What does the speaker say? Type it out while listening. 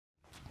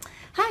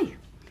Hi,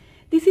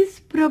 this is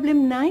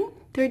problem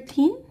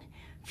 913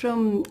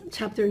 from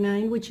chapter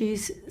 9, which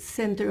is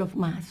center of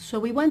mass. So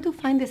we want to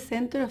find the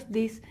center of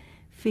this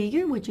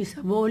figure, which is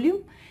a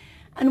volume,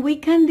 and we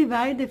can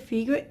divide the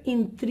figure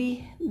in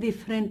 3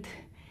 different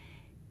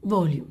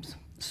volumes.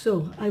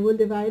 So I will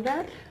divide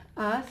that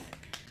as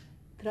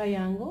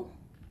triangle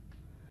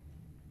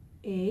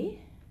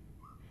A.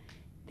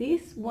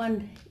 This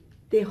one,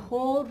 the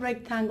whole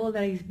rectangle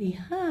that is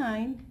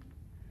behind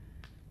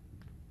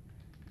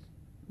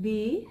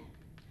B,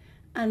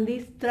 and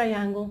this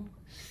triangle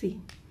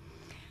C.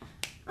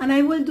 And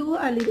I will do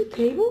a little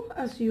table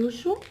as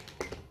usual.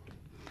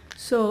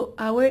 So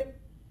our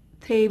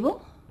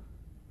table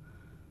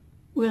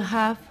will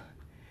have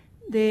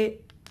the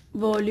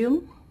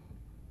volume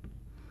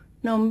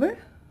number.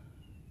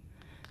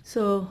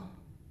 So,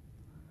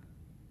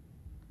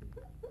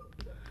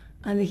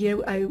 and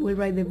here I will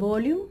write the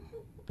volume,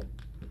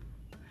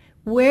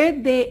 where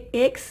the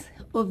X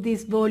of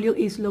this volume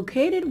is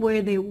located,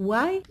 where the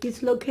Y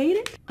is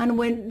located, and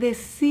where the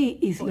C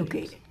is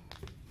located.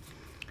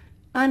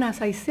 And as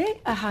I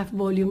said, I have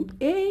volume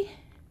A,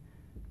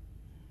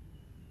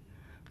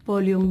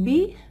 volume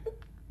B,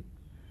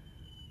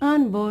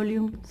 and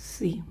volume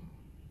C.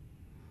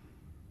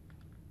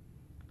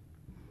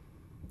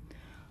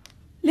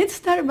 Let's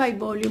start by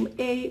volume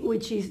A,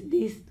 which is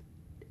this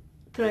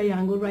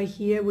triangle right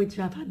here, which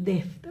have a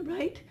depth,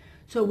 right?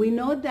 So we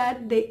know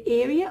that the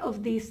area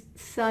of this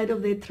side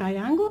of the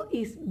triangle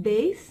is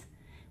base,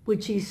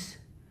 which is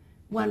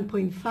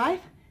 1.5,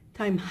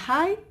 times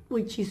height,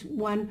 which is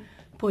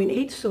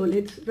 1.8. So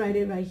let's write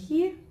it right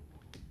here.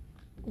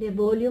 The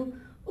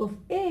volume of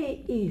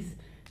A is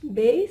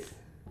base,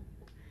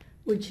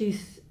 which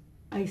is,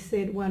 I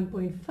said,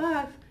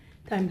 1.5,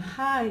 times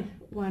height,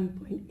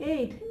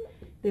 1.8,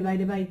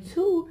 divided by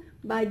 2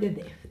 by the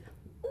depth.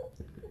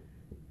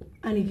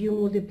 And if you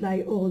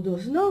multiply all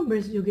those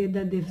numbers, you get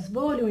that this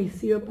volume is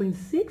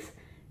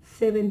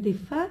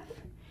 0.675,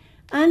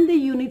 and the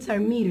units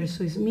are meters,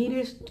 so it's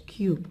meters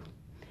cubed.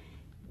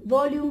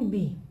 Volume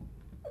B.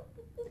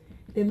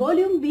 The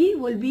volume B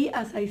will be,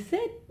 as I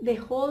said, the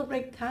whole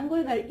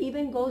rectangle that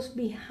even goes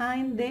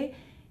behind the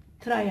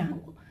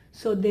triangle.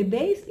 So the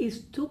base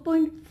is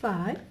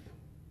 2.5,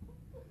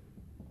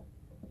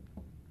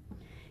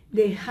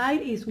 the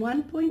height is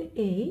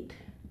 1.8,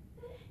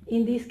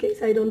 in this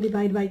case I don't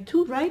divide by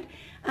 2, right?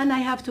 And I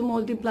have to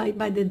multiply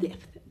by the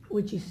depth,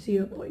 which is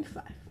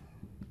 0.5.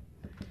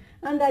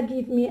 And that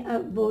gives me a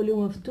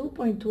volume of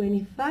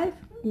 2.25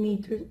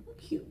 meters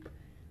cubed.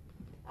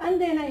 And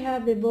then I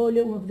have the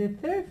volume of the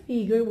third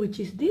figure, which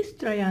is this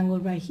triangle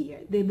right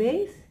here. The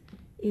base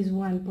is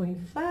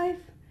 1.5,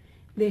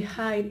 the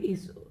height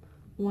is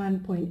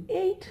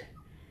 1.8,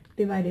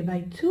 divided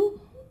by 2,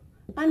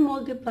 and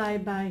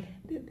multiplied by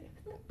the depth.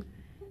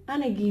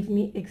 And it gives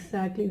me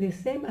exactly the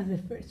same as the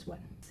first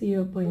one,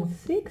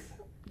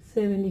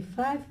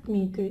 0.675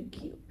 meters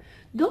cubed.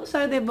 Those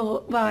are the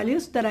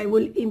values that I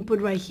will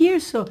input right here.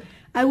 So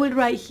I will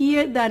write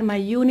here that my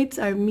units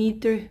are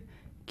meter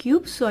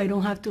cubed, so I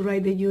don't have to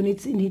write the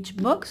units in each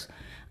box.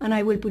 And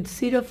I will put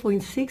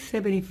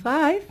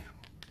 0.675,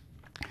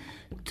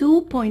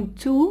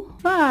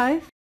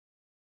 2.25,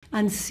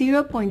 and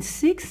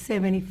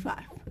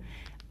 0.675.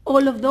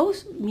 All of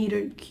those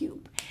meter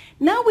cubed.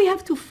 Now we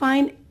have to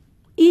find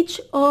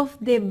each of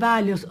the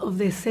values of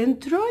the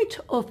centroid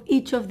of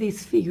each of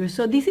these figures.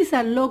 So this is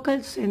a local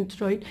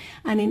centroid,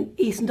 and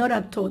it's not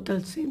a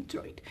total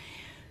centroid.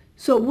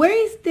 So where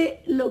is the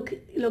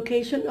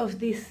location of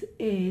this,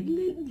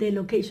 the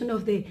location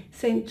of the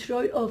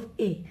centroid of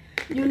A?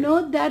 You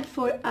know that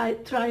for a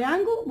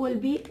triangle will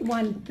be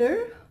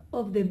 1/3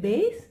 of the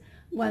base,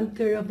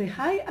 1/3 of the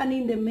height, and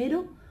in the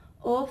middle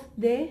of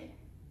the,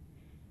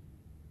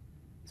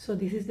 so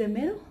this is the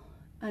middle,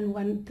 and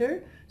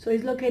 1/3, so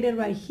it's located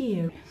right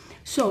here.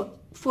 So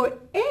for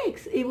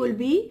X, it will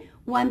be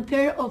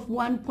 1/3 of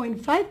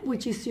 1.5,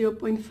 which is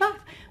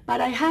 0.5,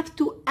 but I have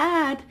to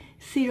add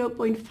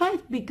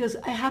 0.5 because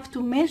I have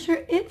to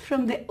measure it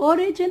from the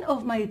origin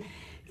of my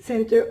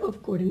center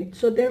of coordinates.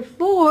 So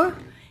therefore,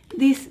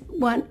 this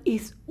one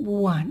is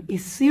 1,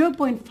 is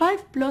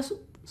 0.5 plus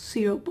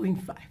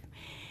 0.5.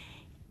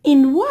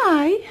 In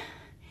Y,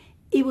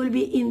 it will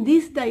be in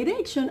this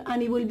direction,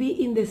 and it will be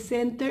in the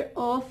center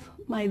of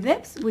my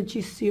depth, which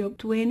is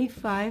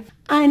 0.25,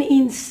 and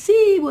in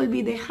C will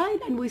be the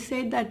height, and we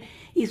said that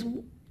is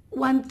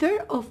 1/3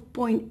 of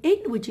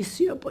 0.8, which is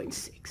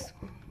 0.6.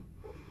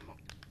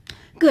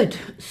 Good.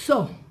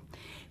 So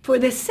for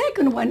the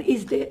second one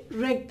is the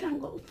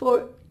rectangle.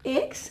 For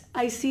X,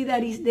 I see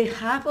that is the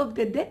half of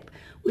the depth,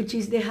 which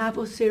is the half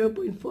of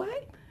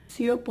 0.5,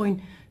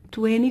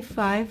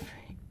 0.25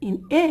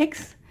 in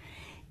X.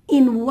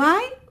 In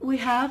Y, we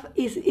have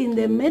is in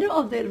the middle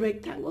of the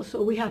rectangle,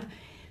 so we have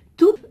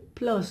 2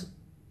 plus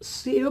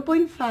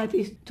 0.5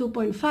 is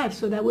 2.5,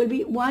 so that will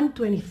be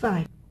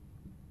 125.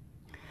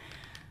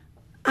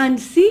 And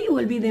C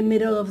will be the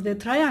middle of the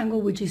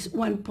triangle, which is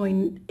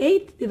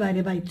 1.8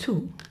 divided by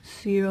 2,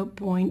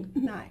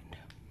 0.9.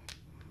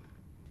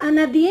 And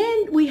at the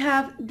end, we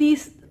have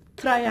this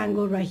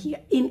triangle right here.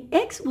 In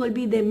X will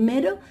be the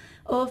middle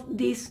of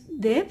this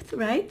depth,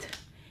 right?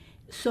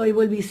 So it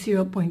will be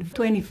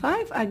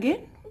 0.25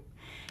 again.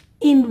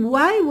 In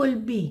Y will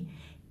be,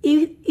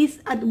 it is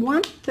at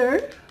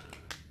 1/3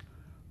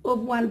 of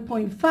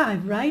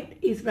 1.5, right?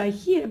 It's right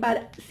here,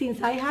 but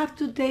since I have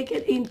to take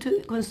it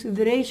into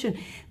consideration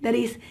that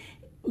is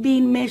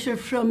being measured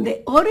from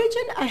the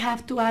origin, I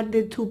have to add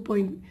the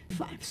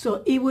 2.5.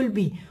 So it will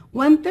be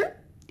 1/3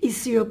 is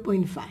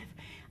 0.5.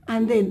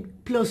 And then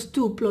plus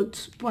 2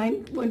 plus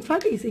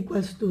 0.5 is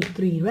equals to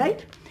 3,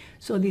 right?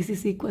 So this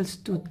is equals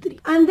to 3.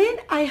 And then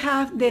I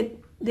have the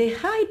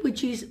height,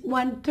 which is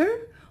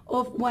 1/3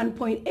 of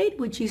 1.8,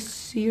 which is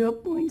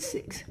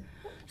 0.6.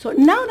 So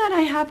now that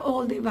I have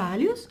all the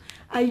values,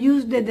 I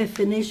use the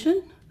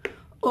definition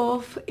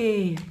of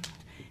a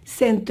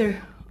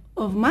center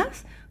of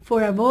mass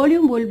for a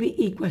volume will be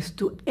equals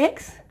to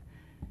X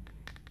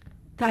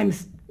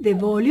times the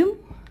volume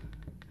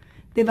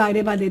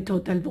divided by the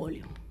total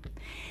volume.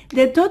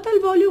 The total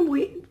volume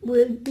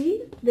will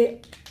be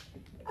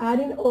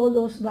adding all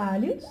those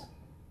values,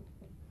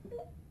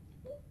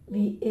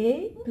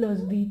 VA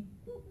plus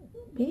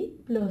VB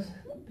plus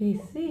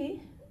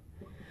VC,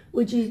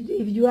 which is,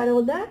 if you add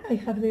all that, I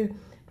have the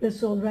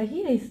result right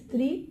here, is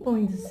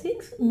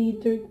 3.6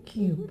 meter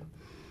cube.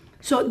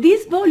 So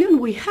this volume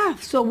we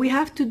have, so we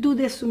have to do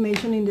the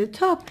summation in the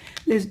top.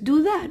 Let's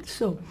do that.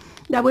 So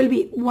that will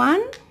be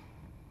 1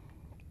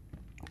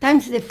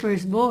 times the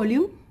first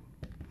volume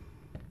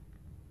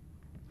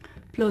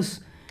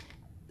plus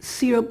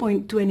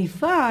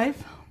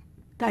 0.25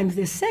 times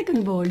the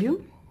second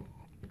volume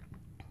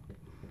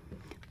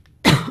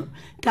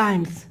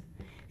times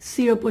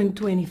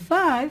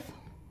 0.25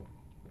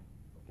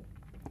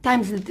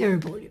 times the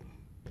third volume.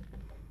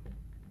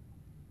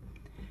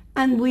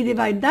 And we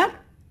divide that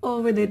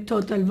over the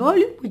total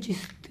volume, which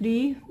is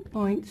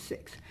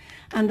 3.6.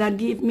 And that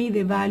gives me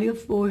the value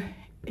for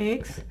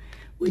X,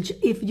 which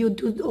if you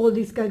do all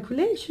these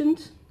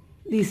calculations,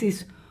 this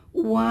is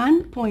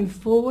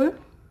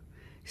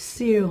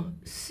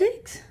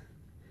 1.406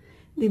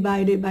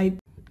 divided by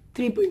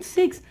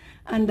 3.6,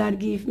 and that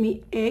gives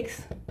me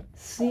X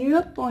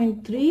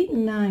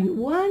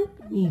 0.391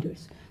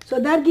 meters. So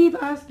that gives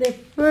us the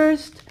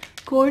first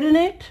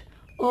coordinate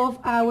of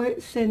our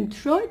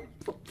centroid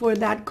for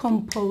that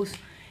composed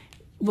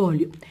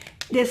volume.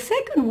 The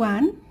second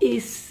one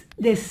is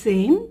the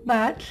same,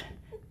 but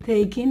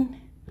taking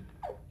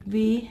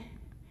V.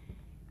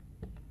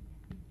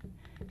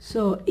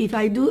 So if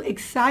I do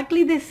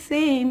exactly the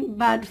same,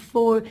 but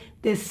for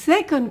the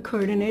second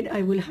coordinate,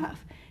 I will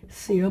have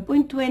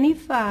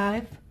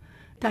 0.25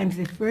 times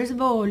the first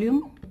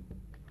volume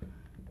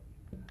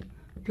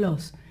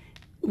plus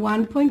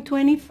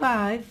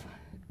 1.25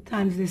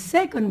 times the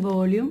second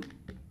volume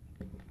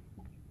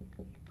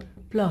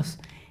plus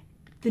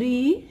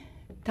 3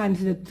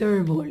 times the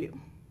third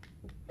volume.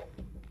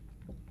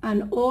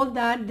 And all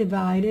that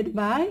divided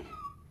by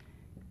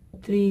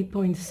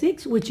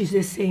 3.6, which is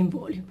the same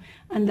volume.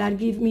 And that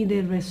gives me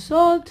the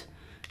result,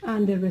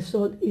 and the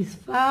result is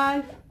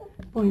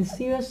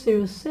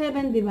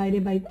 5.007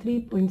 divided by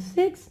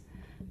 3.6,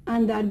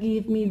 and that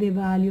gives me the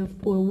value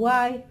for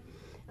Y,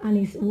 and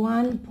it's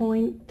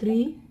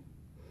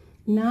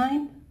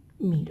 1.39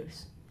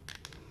 meters.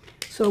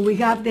 So we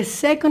have the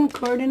second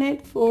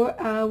coordinate for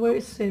our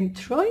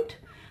centroid,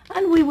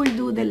 and we will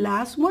do the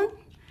last one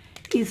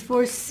is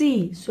for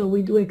C. So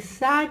we do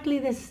exactly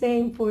the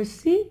same for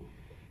C,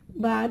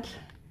 but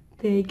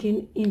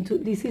taking into,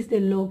 this is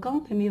the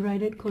local, let me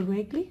write it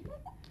correctly,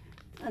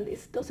 and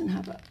this doesn't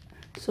have a,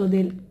 so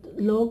the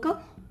local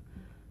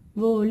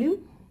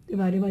volume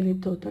divided by the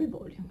total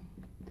volume.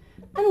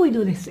 And we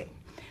do the same.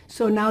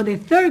 So now the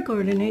third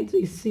coordinate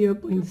is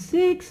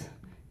 0.6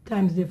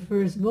 times the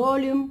first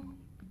volume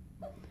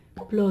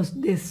plus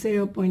the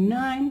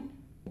 0.9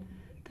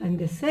 times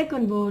the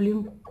second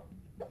volume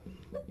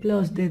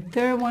plus the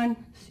third one,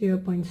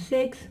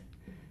 0.6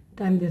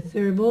 times the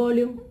third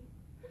volume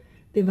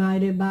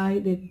divided by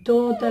the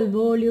total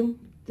volume,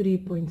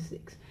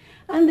 3.6.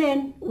 And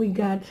then we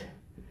got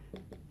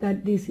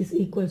that this is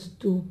equals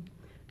to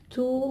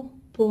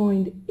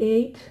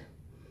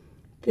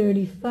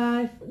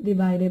 2.835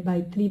 divided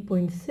by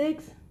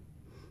 3.6,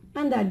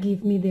 and that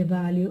gives me the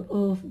value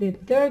of the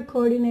third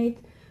coordinate,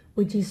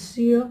 which is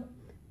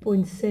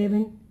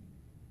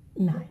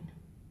 0.79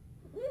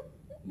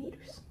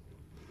 meters.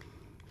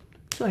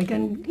 So I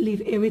can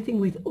leave everything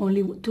with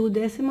only 2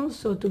 decimals,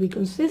 so to be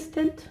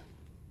consistent.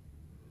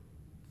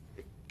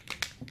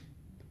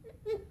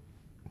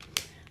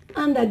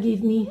 And that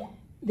gives me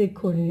the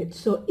coordinates.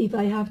 So if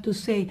I have to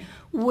say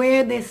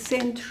where the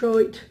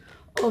centroid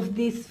of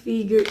this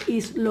figure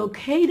is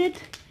located,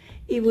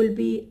 it will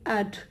be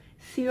at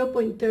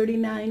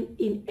 0.39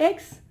 in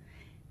X,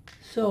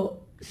 so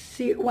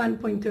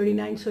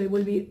 1.39, so it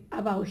will be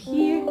about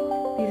here.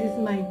 This is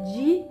my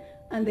G,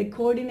 and the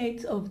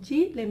coordinates of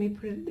G, let me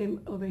put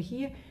them over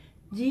here.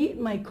 G,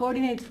 my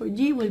coordinates for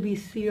G will be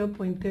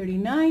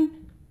 0.39,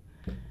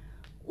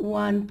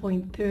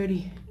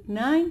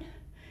 1.39,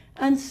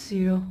 and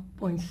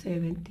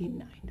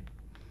 0.79.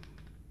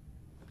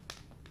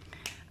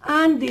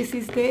 And this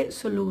is the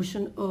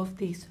solution of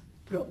this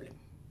problem.